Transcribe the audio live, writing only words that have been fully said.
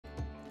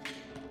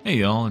Hey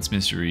y'all, it's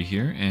Mystery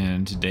here,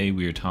 and today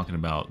we are talking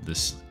about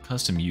this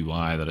custom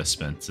UI that I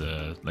spent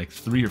like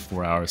 3 or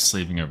 4 hours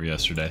slaving over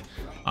yesterday.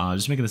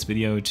 Just making this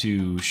video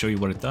to show you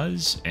what it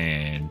does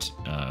and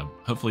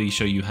hopefully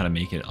show you how to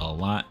make it a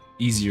lot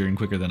easier and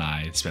quicker than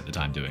I spent the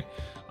time doing.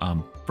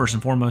 First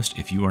and foremost,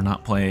 if you are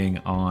not playing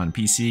on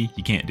PC,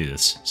 you can't do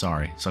this.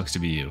 Sorry, sucks to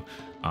be you.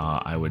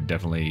 I would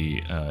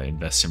definitely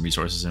invest some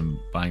resources in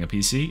buying a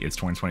PC. It's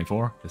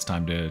 2024. It's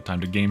time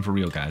to game for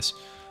real, guys.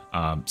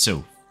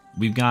 So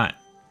we've got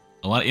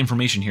a lot of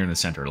information here in the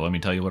center. Let me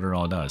tell you what it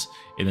all does.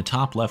 In the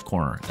top left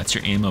corner, that's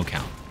your ammo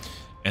count.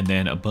 And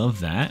then above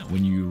that,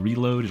 when you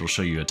reload, it'll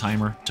show you a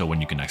timer to when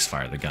you can next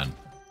fire the gun.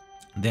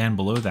 Then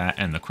below that,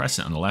 and the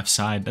crescent on the left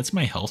side, that's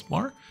my health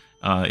bar.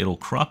 It'll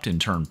corrupt and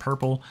turn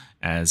purple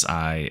as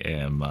I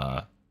am,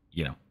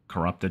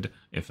 corrupted,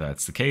 if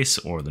that's the case,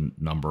 or the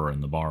number in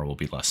the bar will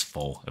be less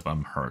full if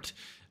I'm hurt.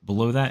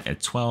 Below that,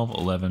 at 12,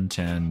 11,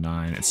 10,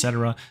 9,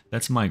 etc.,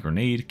 that's my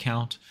grenade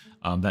count.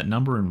 That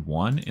number in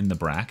 1 in the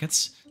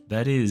brackets,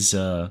 that is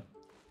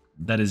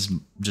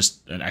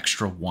just an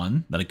extra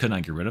 1 that I could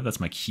not get rid of. That's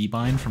my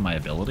keybind for my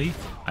ability.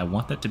 I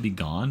want that to be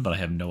gone, but I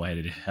have no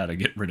idea how to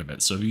get rid of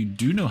it. So if you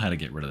do know how to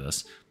get rid of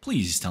this,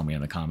 please tell me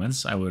in the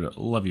comments. I would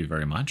love you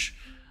very much.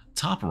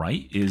 Top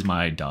right is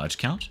my dodge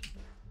count.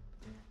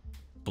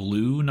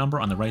 Blue number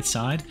on the right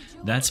side,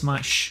 that's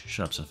my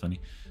shut up, so funny.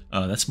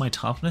 That's my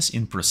toughness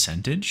in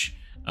percentage.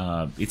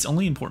 It's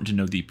only important to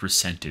know the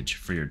percentage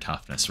for your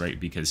toughness, right?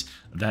 Because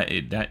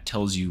that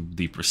tells you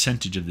the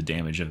percentage of the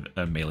damage of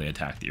a melee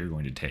attack that you're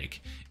going to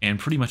take. And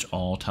pretty much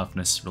all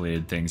toughness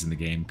related things in the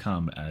game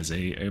come as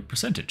a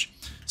percentage.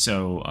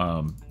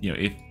 So,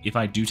 if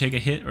I do take a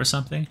hit or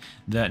something,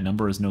 that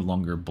number is no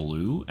longer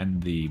blue,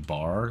 and the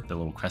bar, the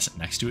little crescent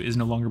next to it, is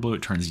no longer blue,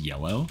 it turns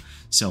yellow.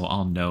 So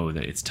I'll know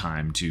that it's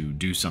time to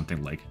do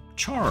something like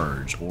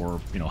charge or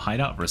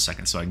hide out for a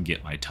second so I can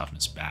get my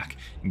toughness back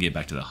and get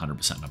back to the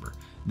 100% number.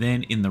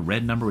 Then in the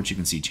red number, which you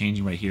can see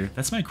changing right here,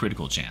 that's my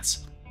critical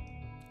chance.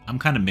 I'm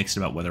kind of mixed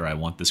about whether I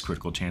want this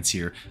critical chance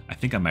here. I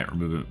think I might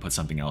remove it and put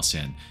something else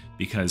in,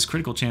 because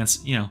critical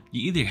chance, you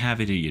either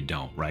have it or you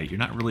don't, right? You're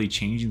not really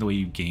changing the way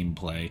you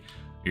gameplay,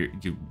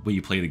 the way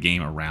you play the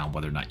game around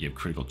whether or not you have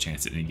critical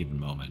chance at any given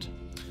moment.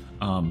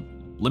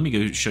 Let me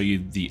go show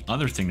you the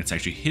other thing that's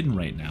actually hidden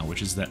right now,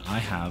 which is that I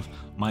have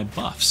my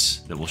buffs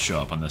that will show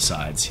up on the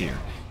sides here.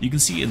 You can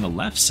see in the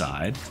left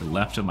side, the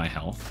left of my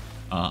health,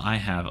 I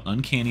have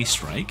Uncanny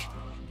Strike,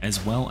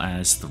 as well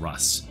as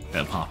Thrusts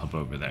that pop up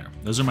over there.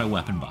 Those are my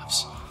weapon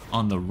buffs.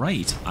 On the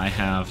right, I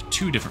have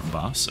 2 different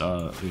buffs,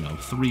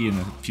 3 in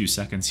a few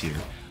seconds here.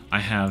 I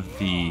have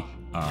the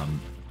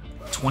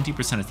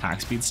 20%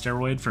 attack speed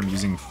steroid from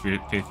using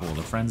Faithful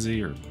to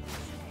Frenzy, or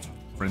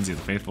Frenzy of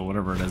the Faithful,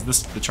 whatever it is.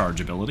 This the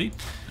charge ability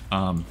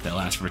that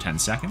lasts for 10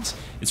 seconds.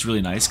 It's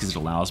really nice because it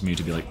allows me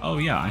to be like, oh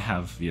yeah, I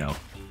have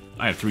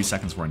 3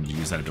 seconds where I need to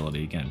use that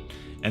ability again.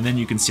 And then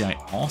you can see I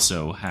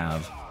also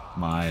have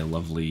my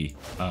lovely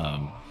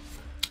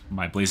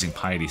my Blazing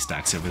Piety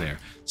stacks over there,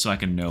 so I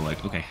can know,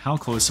 like, okay, how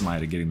close am I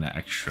to getting that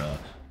extra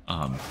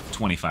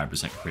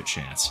 25% crit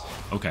chance?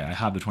 Okay, I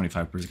have the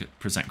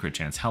 25% crit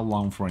chance. How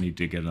long before I need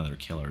to get another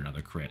kill or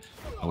another crit?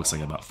 It looks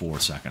like about 4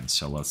 seconds,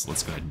 so let's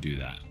go ahead and do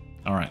that.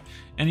 All right,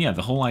 and yeah,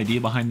 the whole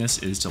idea behind this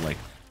is to,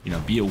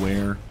 be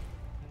aware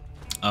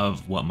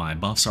of what my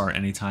buffs are at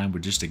any time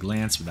with just a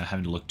glance without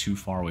having to look too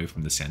far away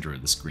from the center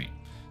of the screen.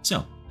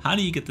 So how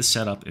do you get this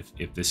set up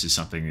if this is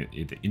something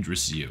that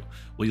interests you?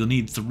 Well, you'll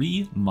need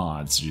 3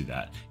 mods to do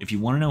that. If you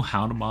want to know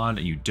how to mod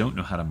and you don't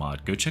know how to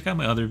mod, go check out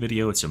my other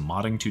video. It's a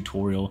modding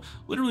tutorial.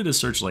 Literally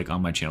just search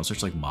on my channel,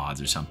 search mods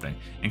or something,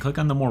 and click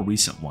on the more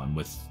recent one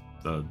with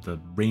the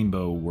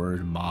rainbow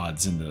word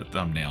mods in the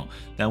thumbnail.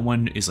 That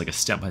one is like a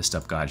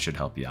step-by-step guide, should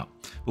help you out.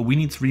 But we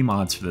need 3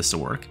 mods for this to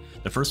work.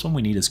 The first one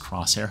we need is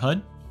Crosshair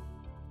HUD.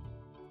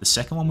 The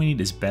second one we need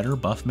is Better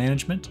Buff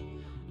Management.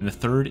 And the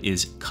third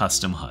is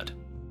Custom HUD.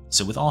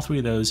 So with all 3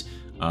 of those,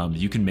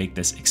 you can make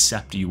this,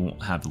 except you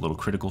won't have the little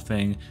critical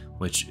thing,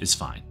 which is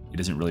fine. It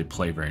doesn't really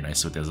play very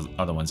nice with those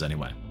other ones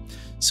anyway.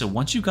 So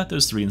once you've got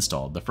those 3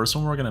 installed, the first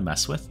one we're going to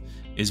mess with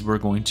is we're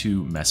going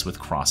to mess with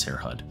Crosshair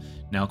HUD.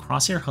 Now,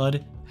 Crosshair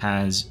HUD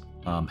has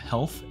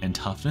health and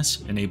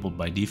toughness enabled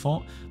by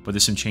default, but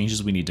there's some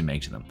changes we need to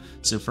make to them.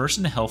 So first,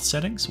 in the health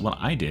settings, what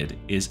I did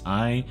is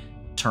I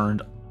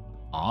turned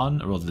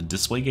on, well, the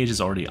display gauge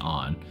is already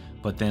on,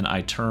 but then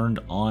I turned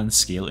on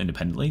scale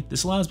independently.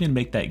 This allows me to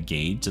make that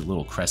gauge, the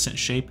little crescent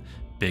shape,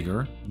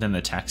 bigger than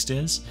the text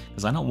is,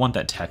 because I don't want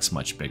that text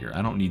much bigger.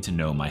 I don't need to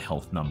know my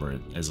health number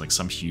as like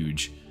some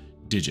huge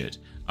digit.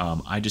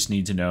 I just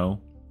need to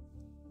know,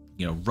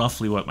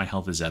 roughly what my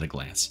health is at a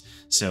glance.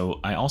 So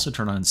I also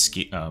turn on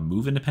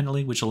move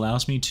independently, which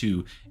allows me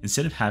to,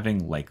 instead of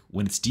having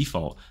when it's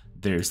default,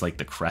 there's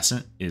the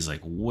crescent is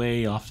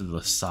way off to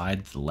the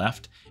side to the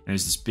left, and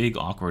there's this big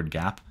awkward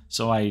gap.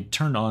 So I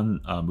turned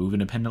on move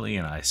independently,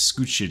 and I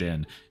scooched it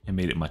in and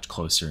made it much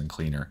closer and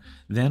cleaner.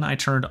 Then I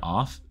turned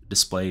off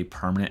display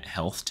permanent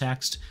health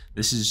text.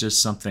 This is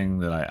just something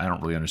that I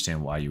don't really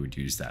understand why you would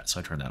use that, so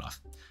I turned that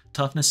off.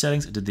 Toughness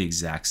settings, I did the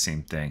exact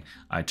same thing.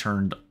 I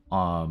turned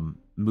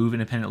move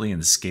independently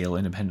and scale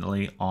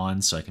independently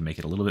on so I can make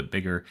it a little bit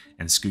bigger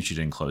and scooch it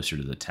in closer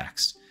to the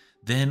text.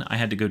 Then I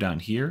had to go down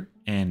here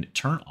and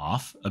turn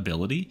off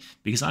ability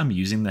because I'm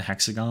using the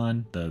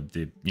hexagon,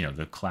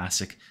 the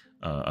classic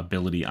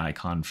ability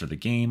icon for the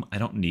game. I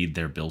don't need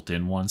their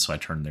built-in one, so I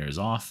turned theirs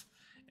off.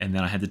 And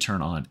then I had to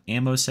turn on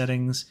ammo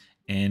settings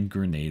and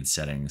grenade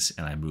settings,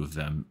 and I moved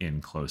them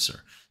in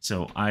closer.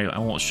 So I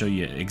won't show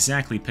you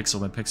exactly pixel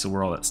by pixel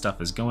where all that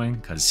stuff is going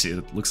because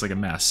it looks like a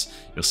mess.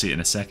 You'll see it in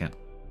a second.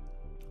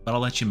 But I'll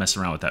let you mess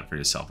around with that for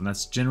yourself, and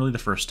that's generally the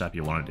first step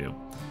you want to do.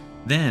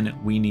 Then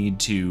we need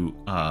to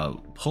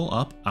pull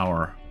up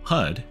our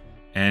HUD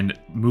and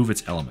move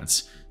its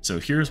elements. So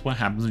here's what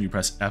happens when you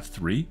press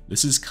F3.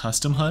 This is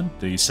custom HUD,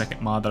 the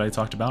second mod that I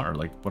talked about, or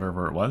like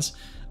whatever it was.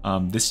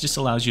 This just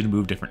allows you to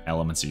move different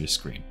elements of your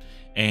screen.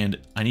 And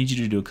I need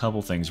you to do a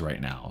couple things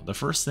right now. The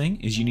first thing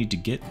is you need to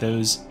get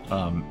those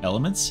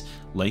elements,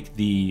 like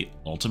the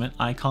ultimate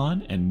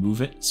icon, and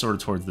move it sort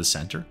of towards the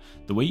center.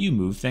 The way you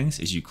move things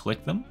is you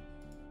click them,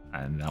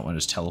 and that one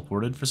is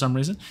teleported for some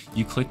reason.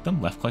 You click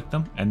them, left click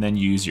them, and then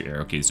you use your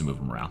arrow keys to move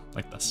them around,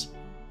 like this.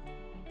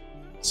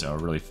 So a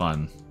really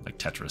fun, like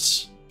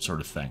Tetris sort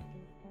of thing.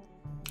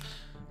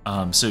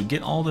 So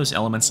get all those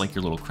elements like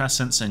your little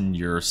crescents and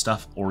your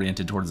stuff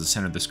oriented towards the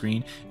center of the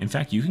screen. In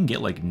fact, you can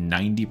get like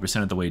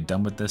 90% of the way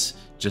done with this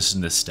just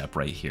in this step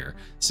right here.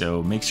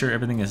 So make sure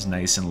everything is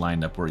nice and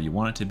lined up where you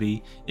want it to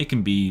be. It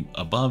can be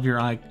above your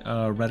eye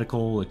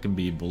reticle, it can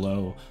be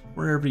below,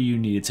 wherever you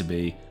need it to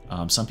be.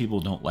 Some people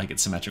don't like it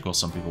symmetrical,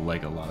 some people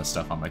like a lot of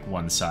stuff on like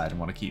one side and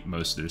want to keep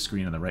most of their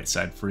screen on the right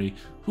side free.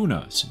 Who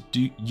knows?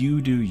 Do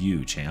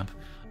you, champ.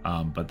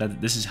 But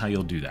this is how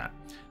you'll do that.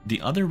 The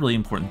other really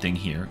important thing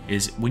here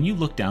is when you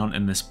look down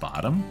in this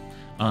bottom,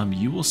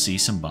 you will see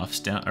some buffs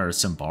down, or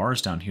some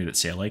bars down here that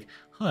say like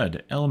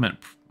HUD element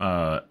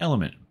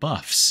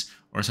buffs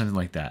or something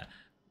like that.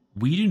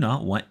 We do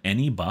not want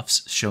any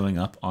buffs showing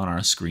up on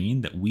our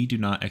screen that we do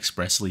not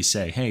expressly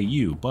say, hey,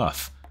 you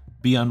buff,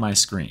 be on my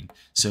screen.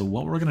 So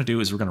what we're gonna do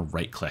is we're gonna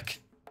right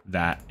click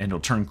that and it'll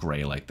turn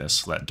gray like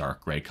this, that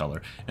dark gray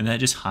color, and that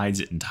just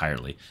hides it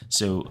entirely.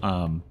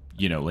 So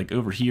you know, like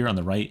over here on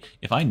the right,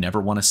 if I never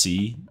want to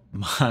see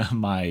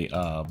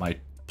my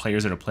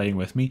players that are playing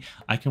with me,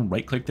 I can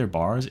right click their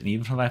bars, and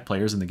even if I have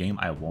players in the game,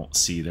 I won't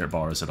see their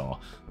bars at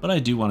all. But I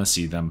do want to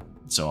see them,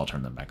 so I'll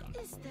turn them back on.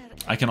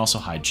 I can also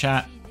hide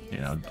chat, you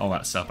know, all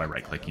that stuff by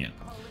right clicking it.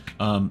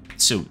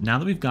 So now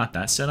that we've got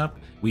that set up,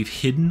 we've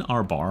hidden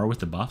our bar with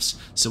the buffs.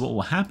 So what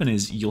will happen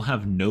is you'll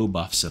have no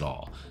buffs at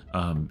all.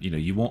 You know,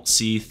 you won't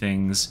see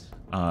things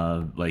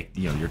like,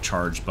 you know, your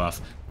charge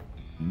buff.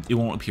 It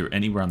won't appear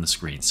anywhere on the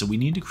screen. So we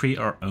need to create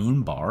our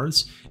own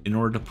bars in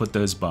order to put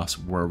those buffs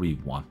where we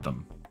want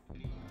them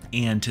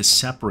and to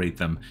separate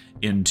them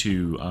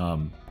into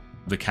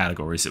the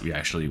categories that we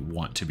actually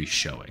want to be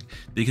showing.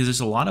 Because there's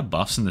a lot of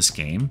buffs in this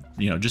game,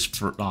 you know, just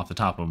for off the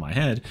top of my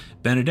head,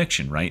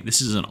 benediction, right? This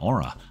is an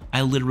aura.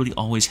 I literally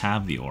always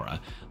have the aura.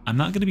 I'm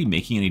not going to be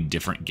making any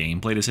different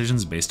gameplay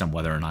decisions based on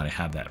whether or not I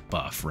have that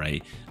buff,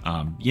 right?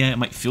 Yeah, it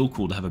might feel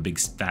cool to have a big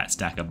fat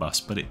stack of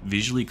buffs, but it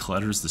visually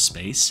clutters the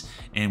space.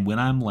 And when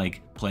I'm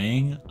like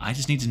playing, I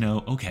just need to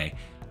know, okay,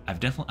 I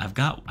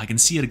can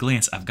see at a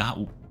glance, I've got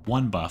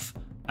one buff.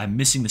 I'm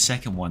missing the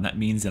second one. That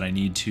means that I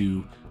need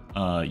to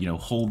you know,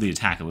 hold the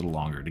attack a little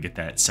longer to get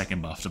that second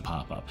buff to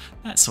pop up.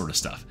 That sort of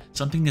stuff.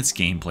 Something that's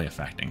gameplay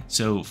affecting.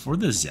 So for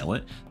the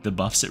Zealot, the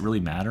buffs that really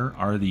matter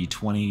are the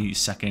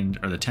 20-second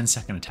or the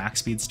 10-second attack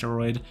speed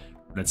steroid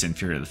that's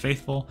inferior to the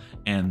Faithful,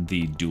 and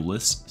the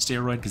Duelist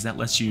steroid, because that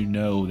lets you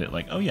know that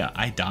like, oh yeah,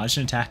 I dodged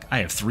an attack, I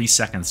have 3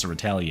 seconds to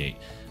retaliate.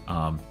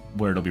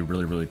 Where it'll be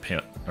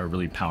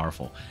really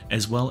powerful,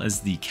 as well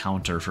as the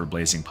counter for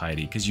Blazing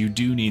Piety, because you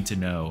do need to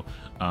know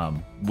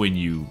when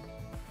you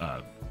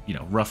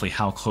know, roughly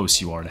how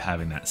close you are to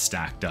having that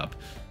stacked up.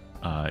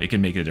 It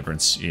can make a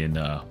difference in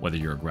whether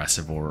you're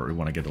aggressive or you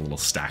want to get a little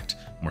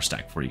more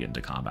stacked before you get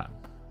into combat.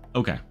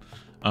 Okay,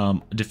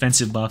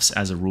 defensive buffs,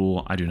 as a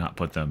rule, I do not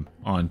put them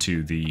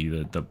onto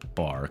the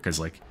bar, because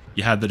like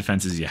you have the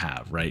defenses you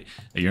have, right?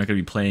 You're not going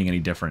to be playing any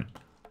different,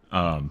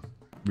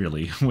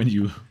 really, when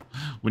you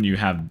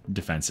have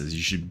defenses.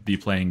 You should be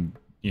playing,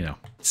 you know,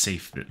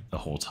 safe the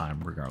whole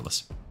time,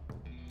 regardless.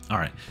 All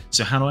right,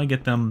 so how do I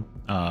get them?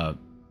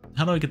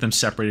 How do I get them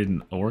separated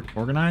and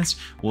organized?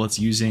 Well, it's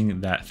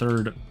using that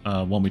third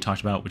one we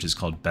talked about, which is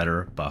called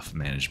Better Buff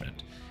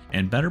Management.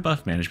 And Better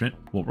Buff Management,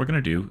 what we're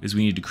going to do is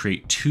we need to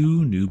create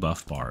 2 new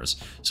buff bars.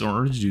 So in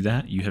order to do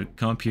that, you have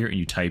come up here and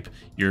you type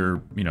your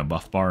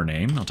buff bar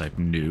name. I'll type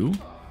new,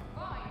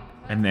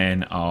 and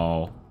then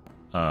I'll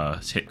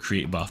hit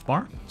create buff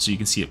bar. So you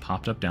can see it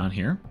popped up down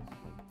here.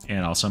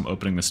 And also I'm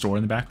opening the store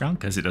in the background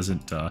because it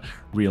doesn't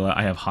realize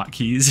I have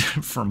hotkeys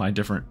for my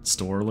different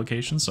store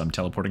locations, so I'm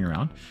teleporting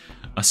around.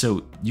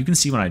 So you can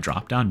see when I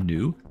drop down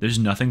new, there's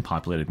nothing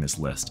populating this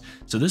list.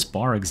 So this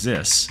bar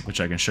exists, which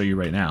I can show you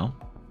right now.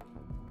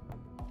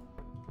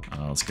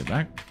 Let's get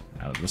back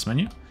out of this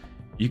menu.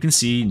 You can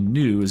see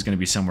new is going to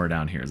be somewhere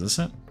down here. Is this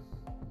it?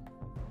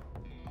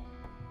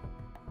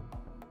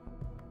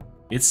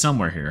 It's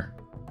somewhere here.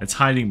 It's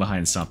hiding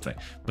behind something.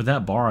 But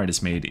that bar I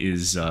just made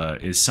is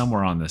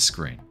somewhere on this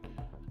screen.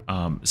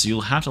 So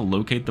you'll have to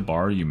locate the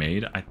bar you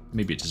made.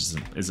 Maybe it just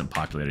isn't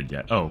populated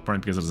yet. Oh, probably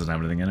because it doesn't have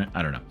anything in it.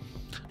 I don't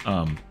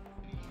know.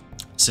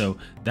 So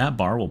that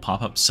bar will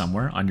pop up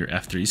somewhere on your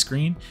F3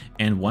 screen,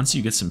 and once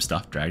you get some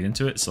stuff dragged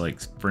into it, so like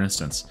for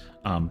instance,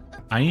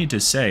 I need to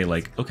say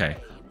like, okay,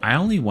 I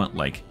only want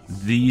like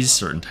these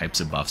certain types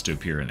of buffs to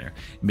appear in there.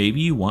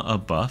 Maybe you want a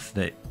buff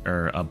that,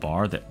 or a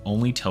bar that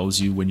only tells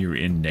you when you're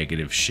in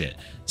negative shit.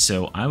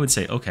 So I would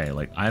say, okay,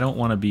 like I don't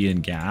want to be in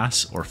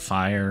gas or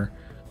fire.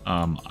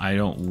 I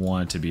don't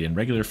want to be in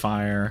regular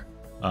fire,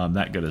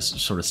 that good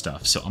sort of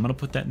stuff. So I'm gonna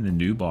put that in the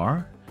new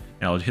bar.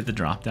 And I'll hit the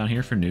drop down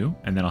here for new,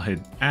 and then I'll hit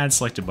add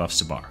selected buffs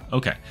to bar.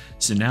 Okay,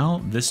 so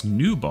now this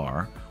new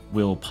bar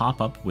will pop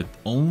up with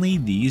only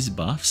these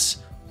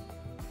buffs,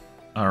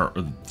 or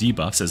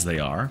debuffs as they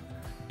are,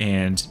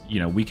 and you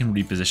know, we can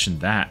reposition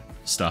that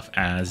stuff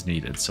as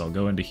needed. So I'll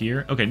go into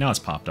here. Okay, now it's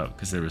popped up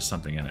because there was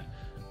something in it.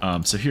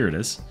 So here it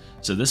is.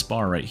 So this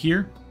bar right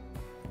here,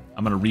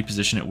 I'm gonna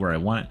reposition it where I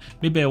want it.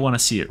 Maybe I want to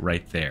see it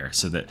right there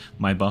so that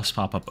my buffs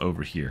pop up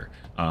over here.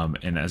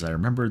 And as I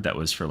remembered, that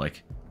was for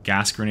like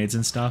gas grenades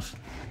and stuff.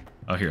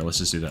 Oh, here, let's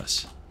just do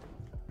this.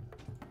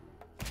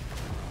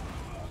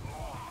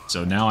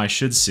 So now I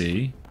should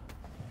see.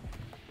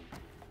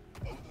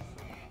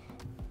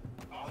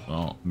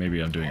 Well,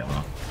 maybe I'm doing it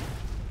wrong.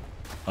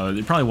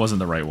 It probably wasn't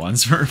the right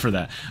ones for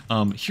that.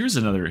 Here's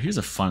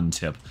a fun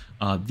tip.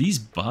 These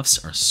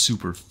buffs are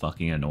super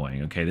fucking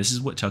annoying. Okay, this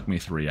is what took me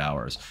 3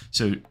 hours.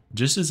 So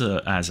just as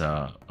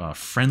a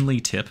friendly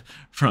tip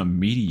from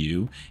me to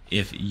you,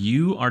 if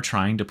you are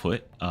trying to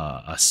put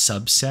a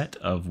subset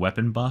of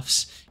weapon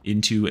buffs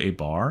into a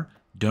bar,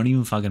 don't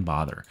even fucking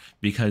bother,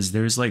 because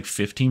there's like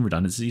 15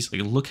 redundancies.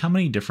 Like, look how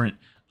many different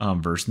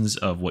versions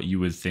of what you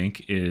would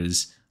think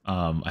is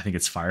I think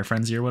it's Fire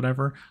Frenzy or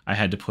whatever I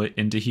had to put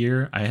into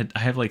here. I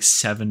have like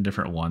 7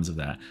 different ones of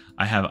that.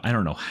 I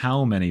don't know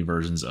how many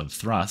versions of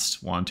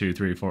Thrust, 1, 2,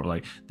 3, 4,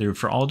 like they're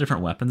for all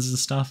different weapons and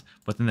stuff,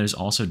 but then there's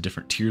also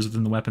different tiers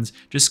within the weapons.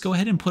 Just go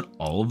ahead and put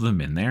all of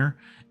them in there.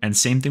 And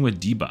same thing with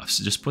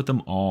debuffs, just put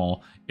them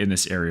all in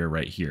this area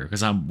right here.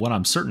 Because what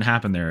I'm certain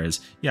happened there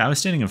is, yeah, I was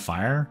standing in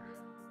fire,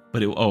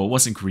 but it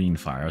wasn't green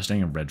fire, I was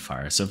standing in red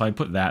fire. So if I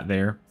put that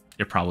there,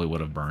 it probably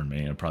would have burned me,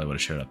 and it probably would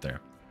have showed up there.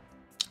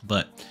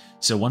 But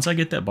so once I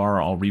get that bar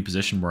all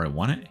repositioned where I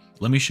want it,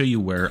 let me show you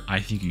where I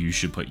think you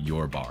should put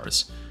your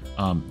bars.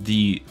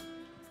 The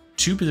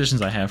 2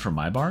 positions I have for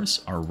my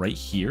bars are right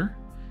here.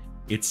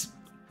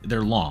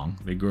 They're long,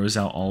 it grows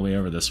out all the way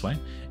over this way.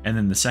 And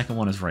then the second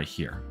one is right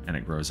here, and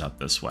it grows out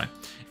this way.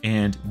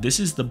 And this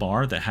is the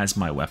bar that has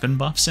my weapon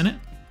buffs in it.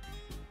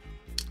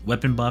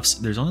 Weapon buffs,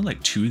 there's only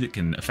like 2 that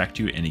can affect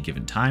you at any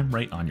given time,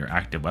 right, on your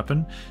active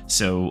weapon.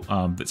 So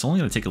it's only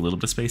going to take a little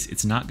bit of space.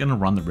 It's not going to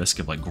run the risk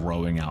of like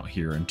growing out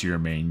here into your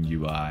main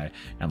UI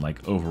and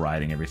like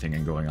overriding everything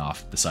and going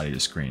off the side of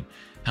your screen.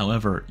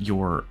 However,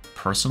 your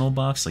personal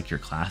buffs, like your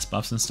class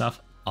buffs and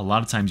stuff, a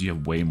lot of times you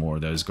have way more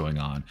of those going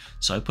on.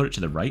 So I put it to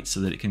the right so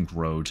that it can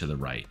grow to the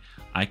right.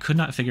 I could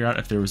not figure out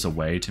if there was a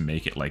way to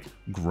make it like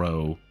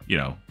grow, you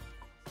know,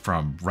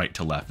 from right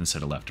to left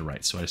instead of left to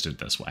right. So I just did it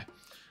this way.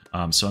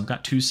 So I've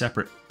got 2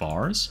 separate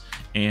bars,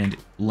 and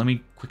let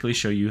me quickly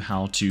show you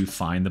how to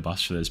find the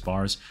buffs for those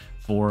bars.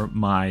 For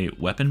my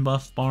weapon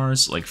buff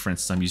bars, like for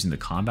instance, I'm using the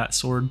combat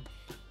sword.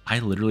 I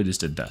literally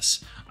just did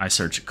this. I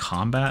search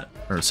combat,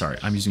 or sorry,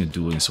 I'm using a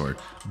dueling sword,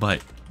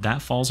 but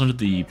that falls under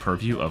the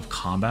purview of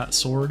combat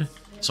sword.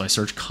 So I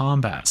search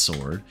combat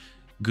sword.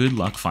 Good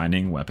luck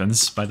finding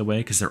weapons, by the way,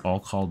 because they're all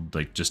called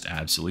like just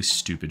absolutely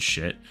stupid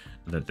shit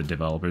that the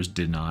developers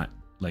did not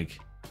like.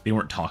 They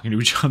weren't talking to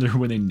each other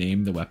when they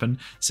named the weapon.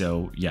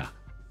 So yeah,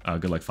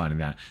 good luck finding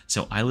that.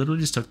 So I literally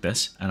just took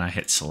this and I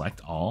hit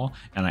select all,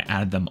 and I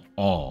added them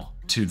all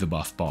to the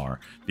buff bar,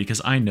 because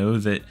I know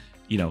that,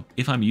 you know,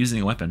 if I'm using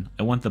a weapon,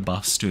 I want the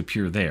buffs to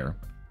appear there.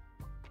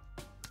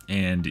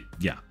 And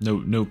yeah,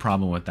 no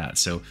problem with that.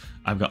 So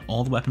I've got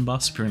all the weapon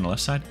buffs appearing on the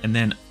left side, and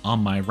then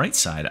on my right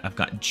side, I've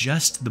got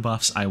just the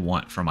buffs I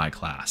want for my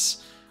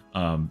class.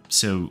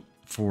 So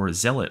for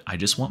Zealot, I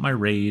just want my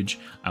Rage,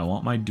 I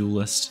want my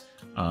Duelist,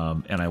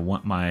 and I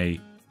want my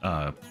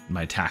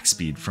my attack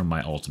speed from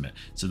my ultimate.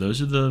 So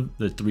those are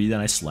the 3 that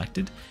I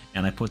selected,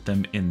 and I put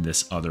them in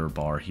this other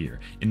bar here.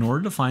 In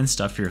order to find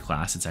stuff for your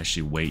class, it's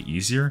actually way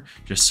easier.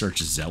 Just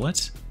search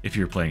Zealot if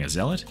you're playing a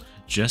Zealot.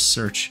 Just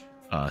search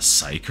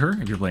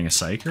Psyker if you're playing a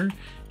Psyker.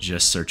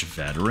 Just search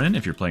Veteran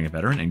if you're playing a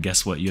Veteran. And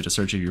guess what? You have to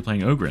search if you're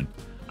playing Ogryn.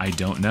 I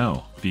don't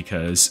know,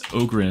 because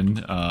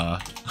Ogryn...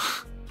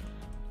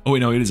 Oh wait,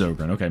 no, it is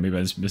Ogryn. Okay, maybe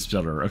I just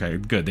misspelled it. Okay,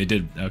 good, they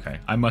did. Okay,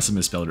 I must have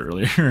misspelled it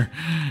earlier.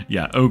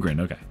 Yeah, Ogryn.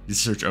 Okay,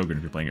 just search Ogryn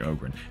if you're playing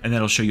Ogryn, and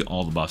that'll show you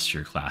all the buffs to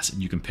your class,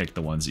 and you can pick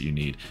the ones that you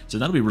need. So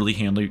that'll be really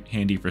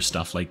handy for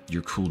stuff like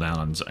your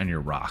cooldowns and your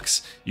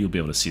rocks. You'll be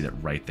able to see that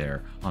right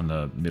there on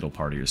the middle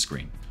part of your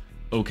screen.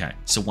 Okay,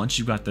 so once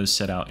you've got those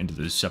set out into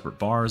those separate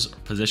bars,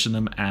 position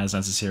them as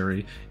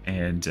necessary,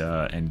 and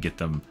get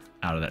them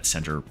out of that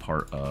center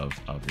part of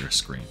your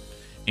screen.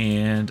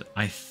 And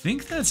I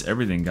think that's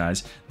everything,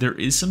 guys. There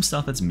is some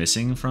stuff that's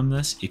missing from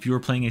this. If you were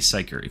playing a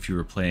Psyker, if you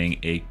were playing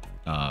a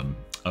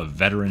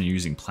veteran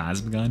using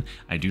plasma gun,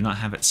 I do not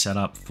have it set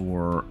up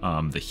for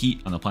the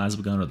heat on the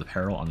plasma gun or the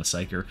peril on the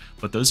Psyker,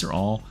 but those are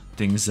all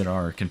things that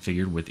are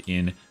configured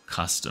within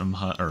custom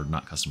HUD, or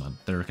not custom HUD,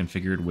 they're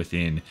configured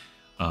within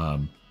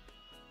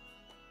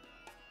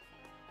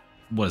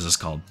what is this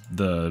called?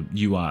 The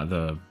UI,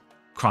 the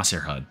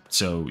Crosshair HUD.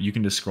 So you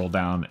can just scroll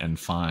down and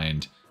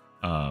find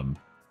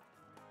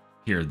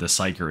here the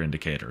Psyker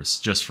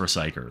indicators just for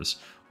Psykers,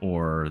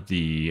 or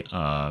the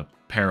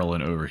peril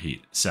and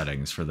overheat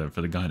settings for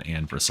the gun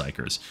and for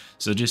Psykers.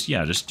 So just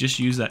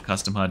use that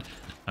custom HUD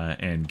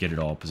and get it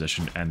all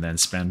positioned, and then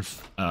spend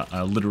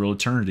a literal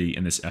eternity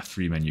in this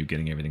F3 menu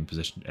getting everything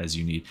positioned as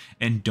you need.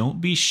 And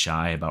don't be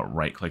shy about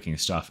right-clicking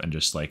stuff and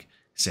just like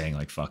saying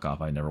like fuck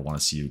off, I never want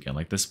to see you again.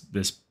 Like this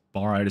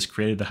bar I just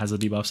created that has the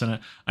debuffs in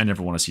it, I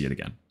never want to see it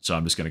again. So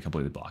I'm just going to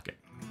completely block it.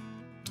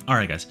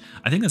 Alright guys,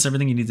 I think that's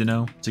everything you need to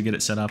know to get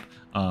it set up.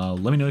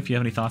 Let me know if you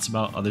have any thoughts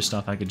about other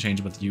stuff I could change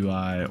about the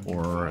UI,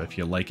 or if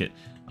you like it,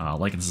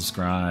 like and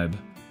subscribe.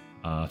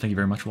 Thank you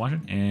very much for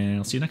watching, and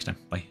I'll see you next time.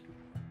 Bye.